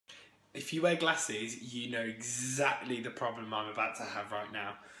if you wear glasses, you know exactly the problem I'm about to have right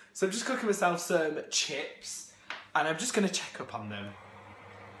now. So I'm just cooking myself some chips, and I'm just going to check up on them.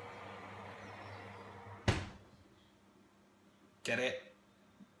 Get it?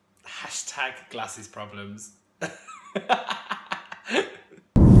 Hashtag glasses problems. That's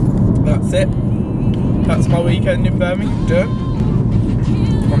it. That's my weekend in Birmingham done.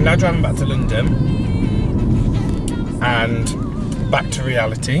 I'm now driving back to London and back to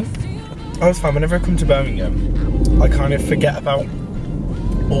reality. I was fine. Whenever I come to Birmingham, I kind of forget about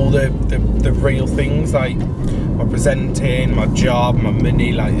all the real things, like my presenting, my job, my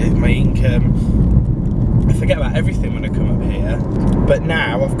money, like my income. I forget about everything when I come up here. But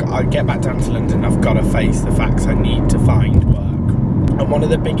now I get back down to London, I've got to face the facts. I need to find work. And one of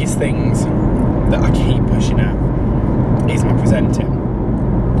the biggest things that I keep pushing out is my presenting.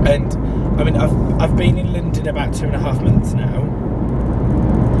 And I mean, I've been in London about 2.5 months now,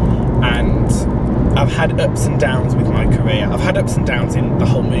 and I've had ups and downs with my career. I've had ups and downs in the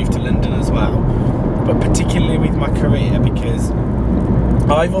whole move to London as well, but particularly with my career, because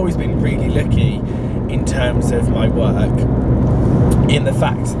I've always been really lucky in terms of my work, in the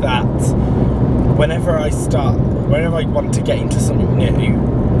fact that whenever I want to get into something new,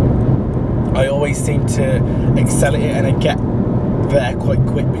 I always seem to excel at it, and I get there quite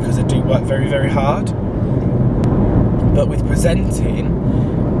quick because I do work very, very hard. But with presenting,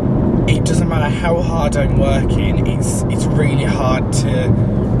 it doesn't matter how hard I'm working, it's really hard to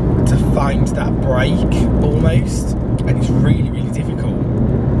find that break almost, and it's really, really difficult.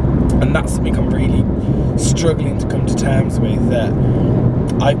 And that's something I'm really struggling to come to terms with, that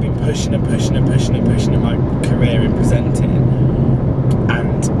I've been pushing and pushing and pushing and pushing in my career in presenting,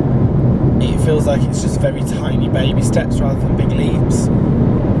 and it feels like it's just very tiny baby steps rather than big leaps.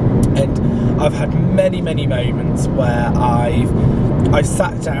 And I've had many, many moments where I've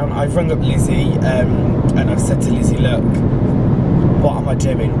sat down, I've rung up Lizzy, and I've said to Lizzy, look, what am I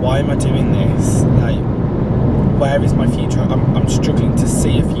doing? Why am I doing this? Like, where is my future? I'm struggling to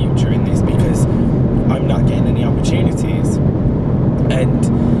see a future in this because I'm not getting any opportunities. And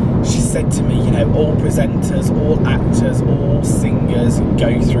she said to me, you know, all presenters, all actors, all singers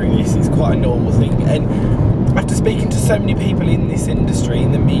go through this. It's quite a normal thing. And after speaking to so many people in this industry,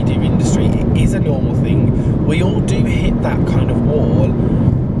 in the media industry, it is a normal thing. We all do hit that kind of wall,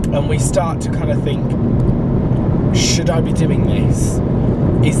 and we start to kind of think, should I be doing this?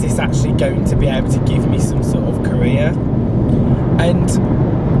 Is this actually going to be able to give me some sort of career? And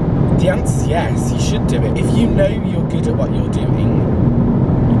the answer is yes, you should do it. If you know you're good at what you're doing,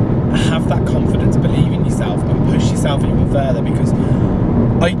 have that confidence, believe in yourself, and push yourself even further, because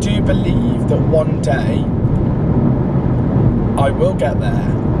I do believe that one day I will get there,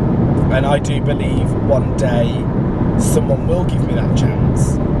 and I do believe one day someone will give me that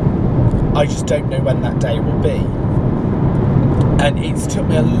chance. I just don't know when that day will be. And it's took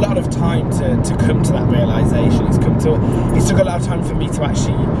me a lot of time to come to that realisation. It's took a lot of time for me to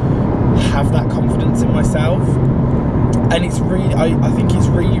actually have that confidence in myself. And it's really, I think it's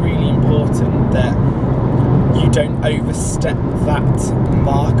really, really important that you don't overstep that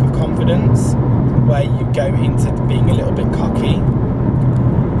mark of confidence where you go into being a little bit cocky.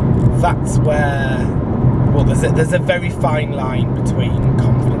 That's where, well, there's a very fine line between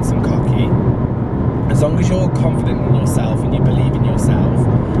confidence and cocky. As long as you're confident in yourself and you believe in yourself,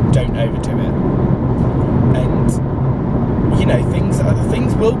 don't overdo it. And you know,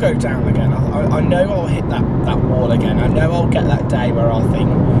 things will go down again. I know I'll hit that wall again. I know I'll get that day where I'll think,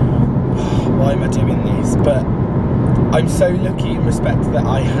 oh, why am I doing this? But I'm so lucky in respect that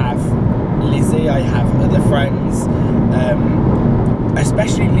I have Lizzy, I have other friends,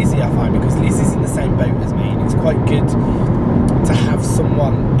 especially Lizzy, I find, because Lizzy's in the same boat as me, and it's quite good to have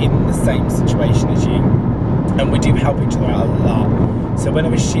someone in the same situation as you, and we do help each other out a lot. So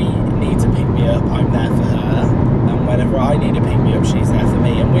whenever she needs to pick me up, I'm there for her, and whenever I need to pick me up, she's there for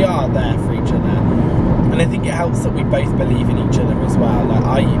me, and we are there for each other. And I think it helps that we both believe in each other as well. Like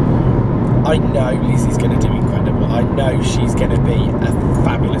I know Lizzy's going to do incredible. I know she's going to be a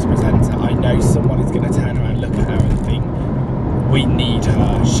fabulous presenter. I know someone is going to turn around, look at her and think, we need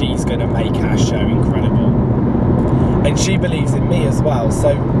her. She's going to make our show incredible. And she believes in me as well.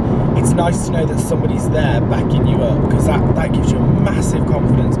 So it's nice to know that somebody's there backing you up, because that gives you a massive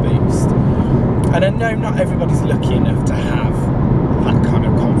confidence boost. And I know not everybody's lucky enough to have that kind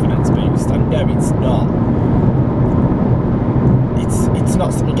of confidence boost. I know it's not. It's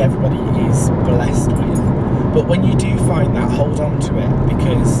not something everybody is blessed with. But when you do find that, hold on to it,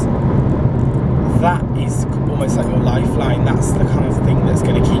 because that is almost like your lifeline. That's the kind of thing that's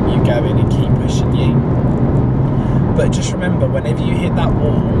going to keep you going and keep pushing you. But just remember, whenever you hit that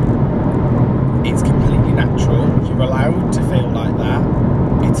wall, it's completely natural. You're allowed to feel like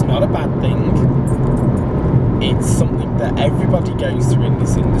that. It's not a bad thing. It's something that everybody goes through in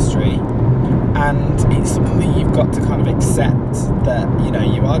this industry, and it's something that you've got to kind of accept that, you know,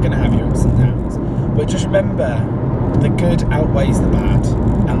 you are going to have your ups and downs. But just remember, the good outweighs the bad,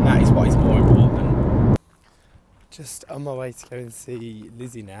 and that is what is more important. Just on my way to go and see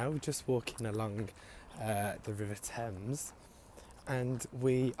Lizzy now, just walking along the River Thames, and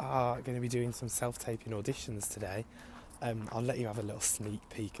we are going to be doing some self-taping auditions today. I'll let you have a little sneak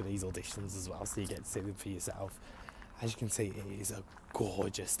peek of these auditions as well, so you get to see them for yourself. As you can see, it is a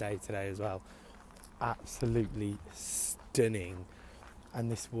gorgeous day today as well. Absolutely stunning.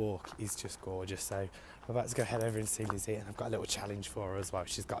 And this walk is just gorgeous. So I'm about to go head over and see Lizzy, and I've got a little challenge for her as well.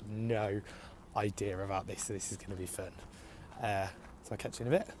 She's got no idea about this, so this is going to be fun. So I'll catch you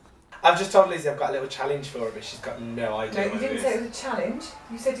in a bit. I've just told Lizzy I've got a little challenge for her, but she's got no idea. No, you didn't say it was a challenge.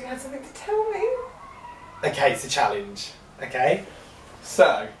 You said you had something to tell me. Okay, it's a challenge. Okay?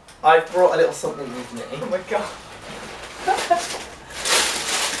 So, I've brought a little something with me. Oh my god.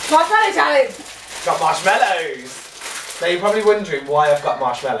 Marshmallow challenge! Got marshmallows! Now you're probably wondering why I've got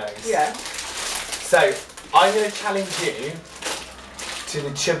marshmallows. Yeah. So, I'm going to challenge you to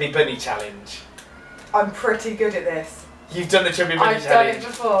the Chubby Bunny challenge. I'm pretty good at this. You've done the Chubby Bunny I've challenge? done it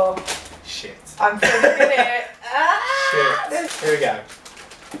before. Shit. I'm pretty good at it. Shit. Here we go.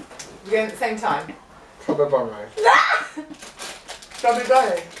 We're going at the same time. Chubby Bunny. Chubby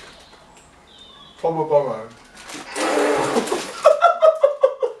Bunny.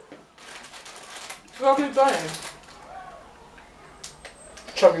 Chubby Bunny. Chubby Bunny.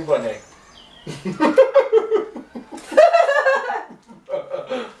 Chubby Bunny.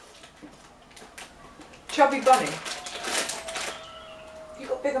 Chubby Bunny. You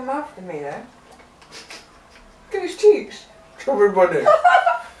got a bigger mouth than me though. Look at his cheeks. Chubby Bunny.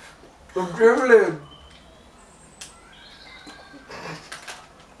 I'm dribbling.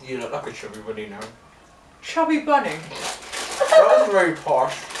 You look like a Chubby Bunny now. Chubby Bunny. That was very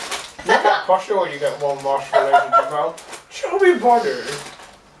posh. You get posher when you get one marshmallow in your mouth. Chubby Bunny.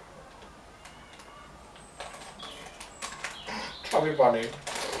 Chubby Bunny.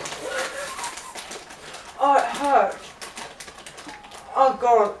 Oh, it hurts. Oh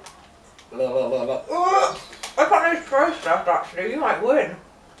god. La, la, la, la. I can't really throw stuff actually, you might win.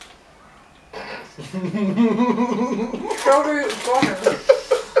 Chubby Bunny.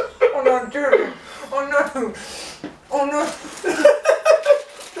 Oh no, dude. Oh no. Oh no.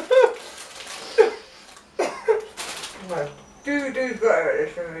 No. Dude's better at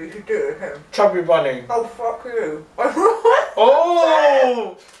this than me. You should do it with him. Chubby Bunny. Oh fuck you.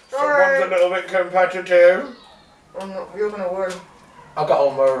 Oh! Sorry. Someone's a little bit competitive. I'm not, you're gonna win. I got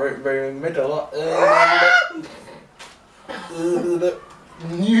all my root beer in the middle.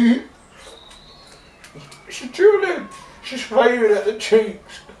 She's drooling. She's flaming at the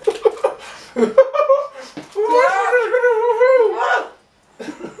cheeks.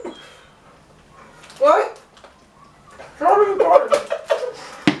 What? Chubby Bunny.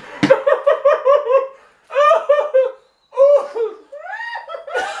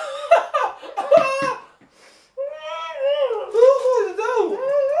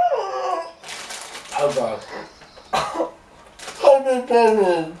 Oh god. Chubby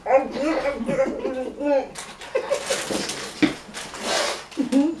Bunny.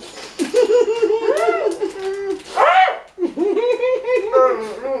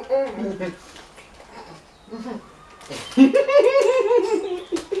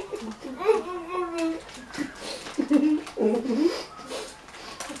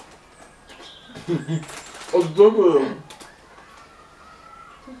 Oh, double.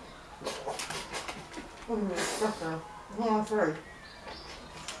 I'm afraid.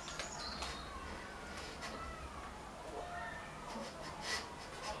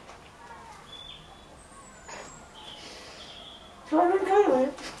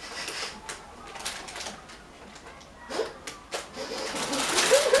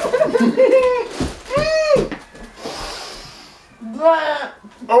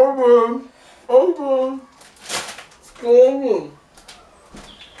 Open. Open. Go on.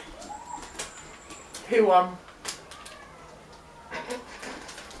 Who won?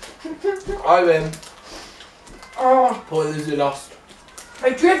 I win. Oh, Poor Lizzy lost. I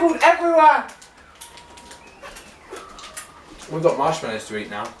dribbled everywhere. We've got marshmallows to eat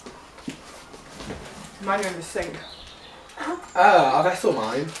now. Mine are in the sink. I've ate all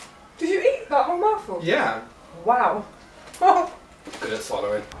mine. Did you eat that whole mouthful? Yeah. Wow. Good at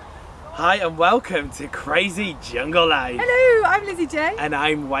swallowing. Hi and welcome to Crazy Jungle Life. Hello, I'm Lizzy J. And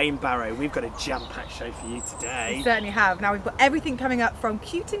I'm Wayne Barrow. We've got a jam-packed show for you today. We certainly have. Now we've got everything coming up from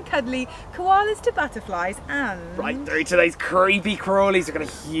cute and cuddly koalas to butterflies and... Right through to those creepy crawlies. We've got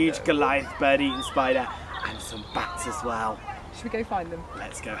a huge Goliath bird-eating spider and some bats as well. Should we go find them?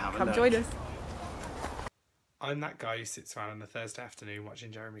 Let's go have a Come look. join us. I'm that guy who sits around on a Thursday afternoon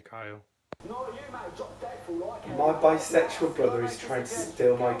watching Jeremy Kyle. My bisexual brother is trying to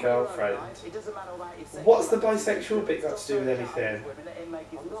steal my girlfriend. What's the bisexual bit got to do with anything?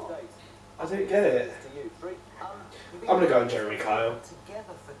 I don't get it. I'm gonna go on Jeremy Kyle.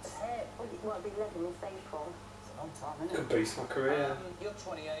 Could boost my career.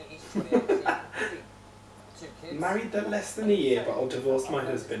 Married that less than a year, but I'll divorce my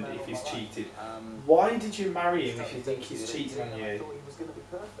husband if he's cheated. Why did you marry him if you think he's cheating on you?